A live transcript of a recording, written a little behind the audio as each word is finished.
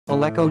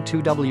ALEKO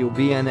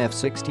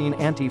 2WBNF16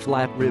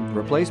 anti-flat rib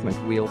replacement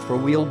wheel for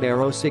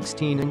wheelbarrow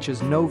 16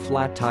 inches no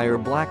flat tire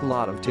black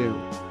lot of 2.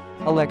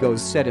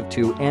 ALEKO's set of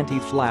 2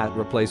 anti-flat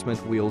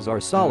replacement wheels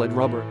are solid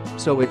rubber,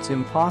 so it's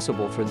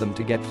impossible for them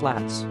to get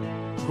flats.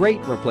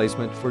 Great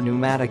replacement for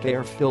pneumatic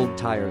air-filled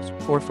tires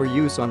or for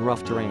use on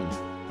rough terrain.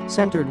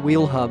 Centered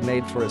wheel hub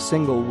made for a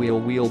single-wheel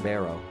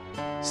wheelbarrow.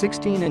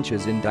 16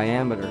 inches in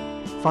diameter,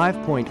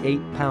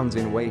 5.8 pounds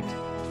in weight,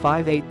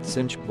 5/8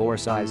 inch bore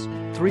size,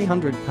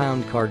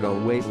 300-pound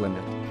cargo weight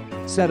limit.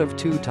 Set of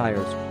 2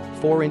 tires,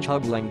 4-inch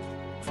hub length,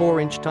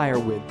 4-inch tire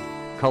width.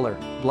 Color,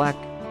 black.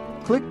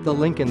 Click the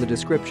link in the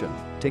description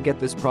to get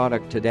this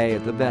product today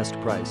at the best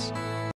price.